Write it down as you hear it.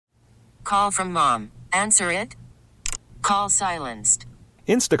Call from mom. Answer it. Call silenced.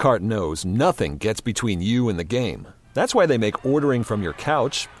 Instacart knows nothing gets between you and the game. That's why they make ordering from your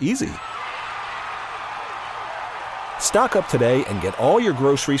couch easy. Stock up today and get all your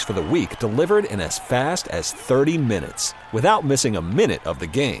groceries for the week delivered in as fast as 30 minutes without missing a minute of the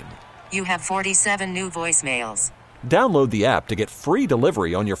game. You have 47 new voicemails. Download the app to get free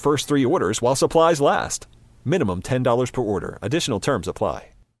delivery on your first 3 orders while supplies last. Minimum $10 per order. Additional terms apply.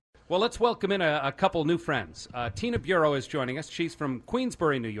 Well, let's welcome in a couple new friends. Tina Bureau is joining us. She's from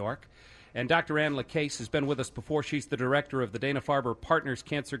Queensbury, New York. And Dr. Ann LaCase has been with us before. She's the director of the Dana-Farber Partners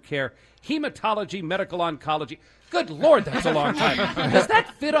Cancer Care Hematology Medical Oncology. Good Lord, that's a long time. Does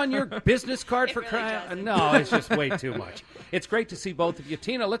that fit on your business card for crying out? No, it's just way too much. It's great to see both of you.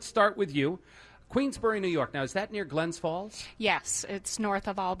 Tina, let's start with you. Queensbury, New York. Now, is that near Glens Falls? Yes, it's north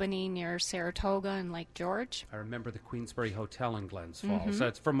of Albany near Saratoga and Lake George. I remember the Queensbury Hotel in Glens Falls.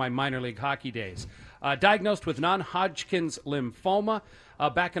 That's from my minor league hockey days. Diagnosed with non-Hodgkin's lymphoma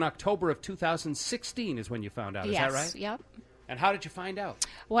back in October of 2016 is when you found out. Is that right? Yep. And how did you find out?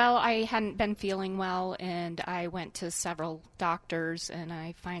 Well, I hadn't been feeling well, and I went to several doctors, and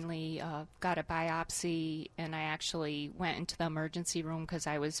I finally got a biopsy, and I actually went into the emergency room because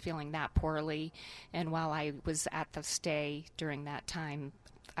I was feeling that poorly. And while I was at the stay during that time,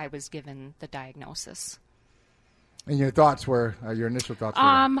 I was given the diagnosis. And your thoughts were, your initial thoughts were?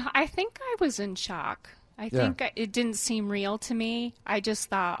 I think I was in shock. I think it didn't seem real to me. I just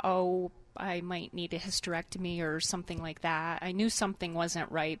thought, I might need a hysterectomy or something like that. I knew something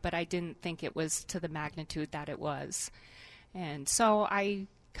wasn't right, but I didn't think it was to the magnitude that it was. And so I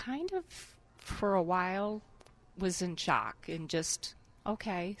kind of, for a while, was in shock and just,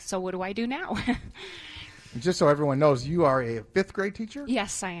 okay, so what do I do now? Just so everyone knows, you are a 5th grade teacher?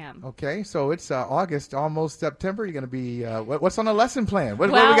 Yes, I am. Okay, so it's August, almost September. You're going to be, what's on the lesson plan? What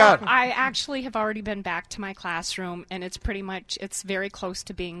do we Well, got? I actually have already been back to my classroom, and it's very close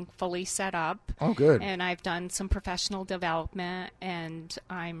to being fully set up. Oh, good. And I've done some professional development, and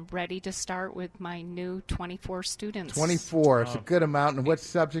I'm ready to start with my new 24 students. 24. It's a good amount. And what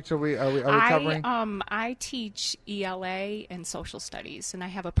subjects are we covering? I teach ELA and social studies, and I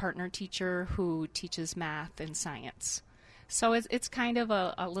have a partner teacher who teaches math and science. So it's kind of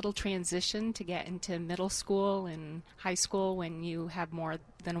a little transition to get into middle school and high school when you have more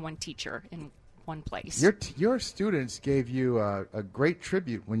than one teacher in one place. Your students gave you a great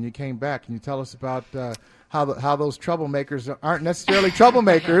tribute when you came back. Can you tell us about how those troublemakers aren't necessarily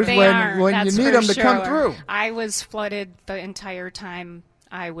troublemakers when you need them to come through? I was flooded the entire time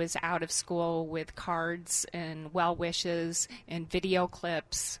I was out of school with cards and well wishes and video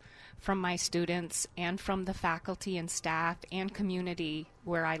clips from my students and from the faculty and staff and community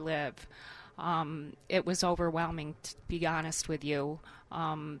where I live. It was overwhelming, to be honest with you.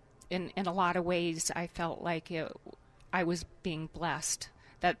 In a lot of ways, I felt like I was being blessed,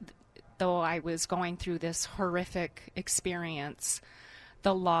 that though I was going through this horrific experience,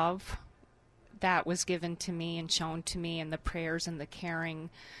 the love that was given to me and shown to me, and the prayers and the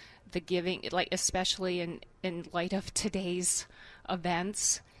caring, the giving, like especially in light of today's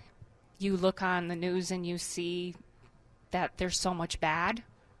events, you look on the news and you see that there's so much bad,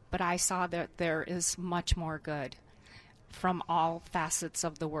 but I saw that there is much more good from all facets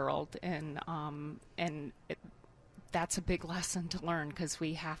of the world, and that's a big lesson to learn, because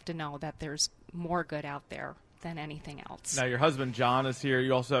we have to know that there's more good out there than anything else. Now, your husband John is here.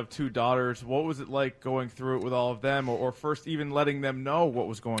 You also have 2 daughters. What was it like going through it with all of them, or first even letting them know what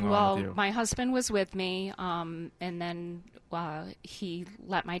was going on with you? Well, my husband was with me, and then he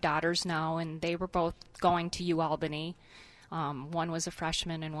let my daughters know, and they were both going to UAlbany. One was a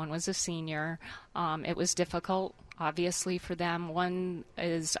freshman and one was a senior. It was difficult, obviously, for them. One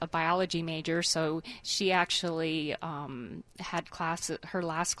is a biology major, so she actually had her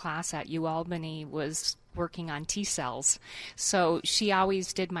last class at UAlbany was working on T cells. So she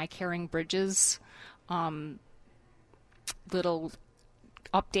always did my Caring Bridges little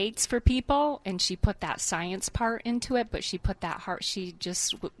updates for people, and she put that science part into it, but she put that heart, she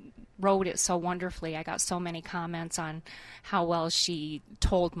just wrote it so wonderfully. I got so many comments on how well she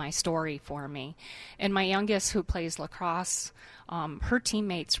told my story for me. And my youngest, who plays lacrosse, her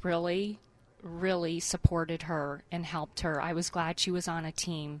teammates really supported her and helped her. I was glad she was on a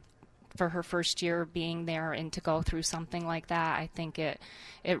team for her first year being there, and to go through something like that, I think it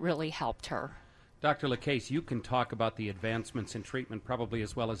really helped her. Dr. LaCase, you can talk about the advancements in treatment probably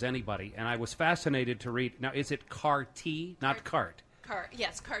as well as anybody, and I was fascinated to read. Now, is it CAR-T, not CART?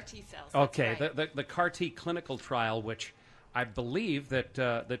 Yes, CAR-T cells. Okay, right. the CAR-T clinical trial, which I believe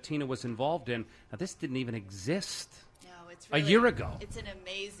that Tina was involved in. Now, this didn't even exist. No, It's really, a year ago. It's an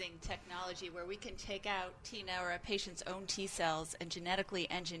amazing technology where we can take out Tina or a patient's own T cells and genetically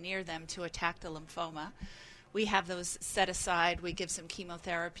engineer them to attack the lymphoma. We have those set aside. We give some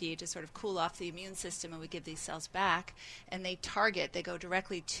chemotherapy to sort of cool off the immune system, and we give these cells back. And they go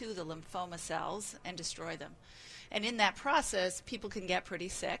directly to the lymphoma cells and destroy them. And in that process, people can get pretty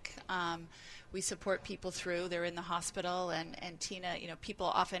sick. We support people through. They're in the hospital, and Tina, people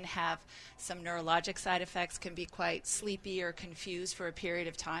often have some neurologic side effects, can be quite sleepy or confused for a period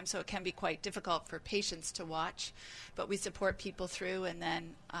of time, so it can be quite difficult for patients to watch. But we support people through, and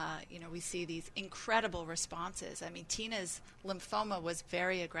then, we see these incredible responses. I mean, Tina's lymphoma was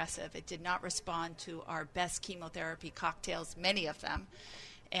very aggressive. It did not respond to our best chemotherapy cocktails, many of them.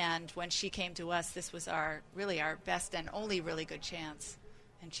 And when she came to us, this was our best and only really good chance.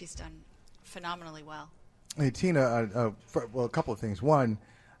 And she's done phenomenally well. Hey, Tina, a couple of things. One,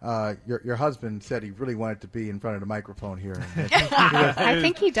 your husband said he really wanted to be in front of the microphone here. I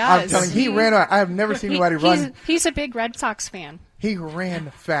think he does. I'm telling you, he ran. I have never seen anybody run. He's a big Red Sox fan. He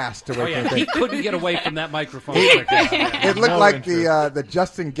ran fast to wait for the He couldn't get away from that microphone. It looked like the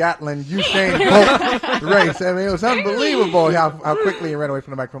Justin Gatlin Usain Bolt race. I mean, it was unbelievable how quickly he ran away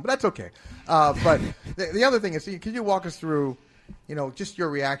from the microphone. But that's okay. But the other thing is, can you walk us through, just your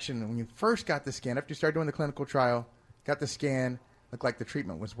reaction when you first got the scan, after you started doing the clinical trial, got the scan, looked like the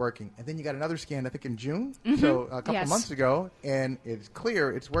treatment was working, and then you got another scan, I think in June, so a couple months ago, and it's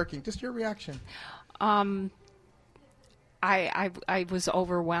clear it's working. Just your reaction. I was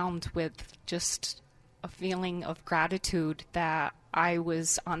overwhelmed with just a feeling of gratitude that I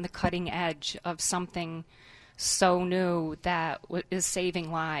was on the cutting edge of something so new that is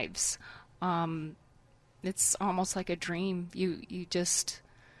saving lives. It's almost like a dream. You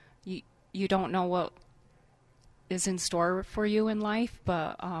don't know what is in store for you in life,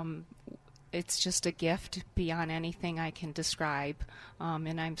 but it's just a gift beyond anything I can describe.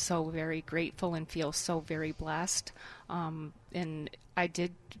 And I'm so very grateful and feel so very blessed. And I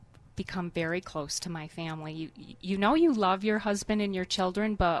did become very close to my family. You love your husband and your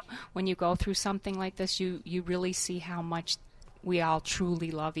children, but when you go through something like this, you really see how much we all truly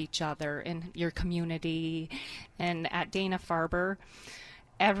love each other in your community. And at Dana-Farber,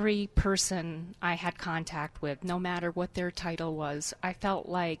 every person I had contact with, no matter what their title was, I felt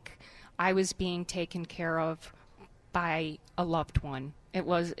like I was being taken care of by a loved one.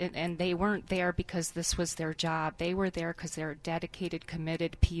 And they weren't there because this was their job. They were there because they're dedicated,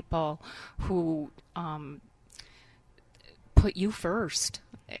 committed people who put you first.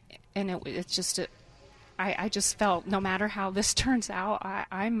 And it's just I just felt no matter how this turns out,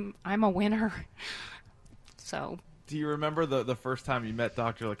 I'm a winner. So. Do you remember the first time you met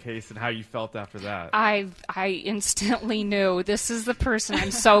Dr. LaCase and how you felt after that? I instantly knew this is the person.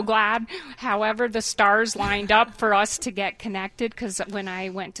 I'm so glad. However, the stars lined up for us to get connected, because when I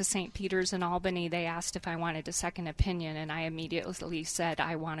went to St. Peter's in Albany, they asked if I wanted a second opinion, and I immediately said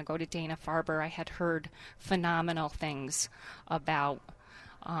I want to go to Dana-Farber. I had heard phenomenal things about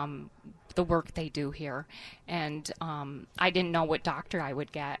the work they do here, and I didn't know what doctor I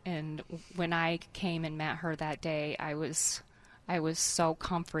would get. And when I came and met her that day, I was so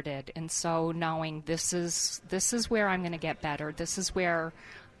comforted, and so knowing this is where I'm going to get better. This is where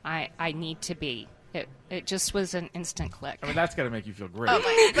I need to be. It just was an instant click. I mean, that's got to make you feel great. But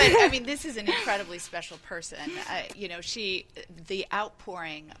I mean, this is an incredibly special person. The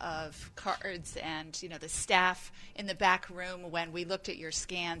outpouring of cards and, the staff in the back room when we looked at your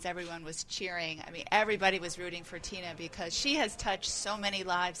scans, everyone was cheering. I mean, everybody was rooting for Tina because she has touched so many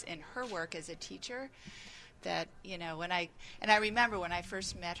lives in her work as a teacher. That I remember when I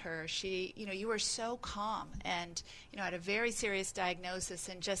first met her, she, you were so calm and, had a very serious diagnosis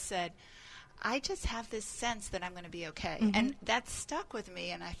and just said, I just have this sense that I'm going to be okay. Mm-hmm. And that stuck with me,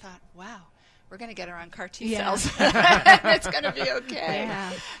 and I thought, wow, we're going to get her on CAR T cells. It's going to be okay.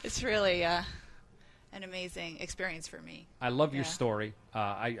 Yeah. It's really an amazing experience for me. I love your story.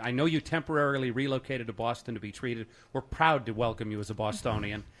 I know you temporarily relocated to Boston to be treated. We're proud to welcome you as a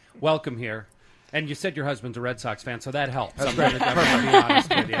Bostonian. Welcome here. And you said your husband's a Red Sox fan, so that helps. I'm going to be honest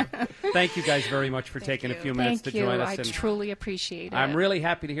with you. Thank you guys very much for taking a few minutes to join us. I truly appreciate it. I'm really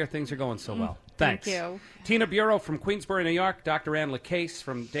happy to hear things are going so well. Thanks. Thank you. Tina Bureau from Queensbury, New York, Dr. Ann LaCase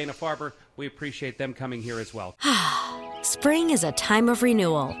from Dana-Farber. We appreciate them coming here as well. Spring is a time of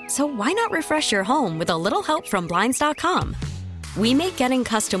renewal, so why not refresh your home with a little help from Blinds.com? We make getting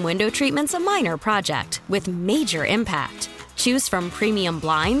custom window treatments a minor project with major impact. Choose from premium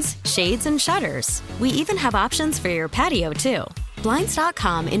blinds, shades, and shutters. We even have options for your patio, too.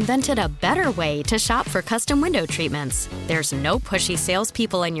 Blinds.com invented a better way to shop for custom window treatments. There's no pushy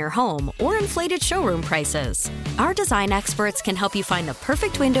salespeople in your home or inflated showroom prices. Our design experts can help you find the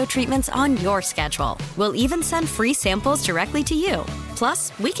perfect window treatments on your schedule. We'll even send free samples directly to you.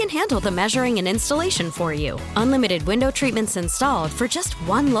 Plus, we can handle the measuring and installation for you. Unlimited window treatments installed for just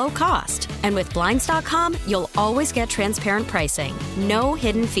one low cost. And with Blinds.com, you'll always get transparent pricing. No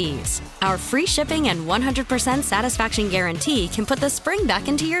hidden fees. Our free shipping and 100% satisfaction guarantee can put the spring back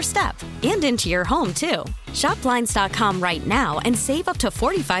into your step and into your home, too. Shop Blinds.com right now and save up to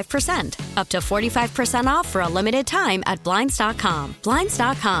 45%. Up to 45% off for a limited time at Blinds.com.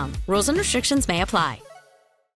 Blinds.com. Rules and restrictions may apply.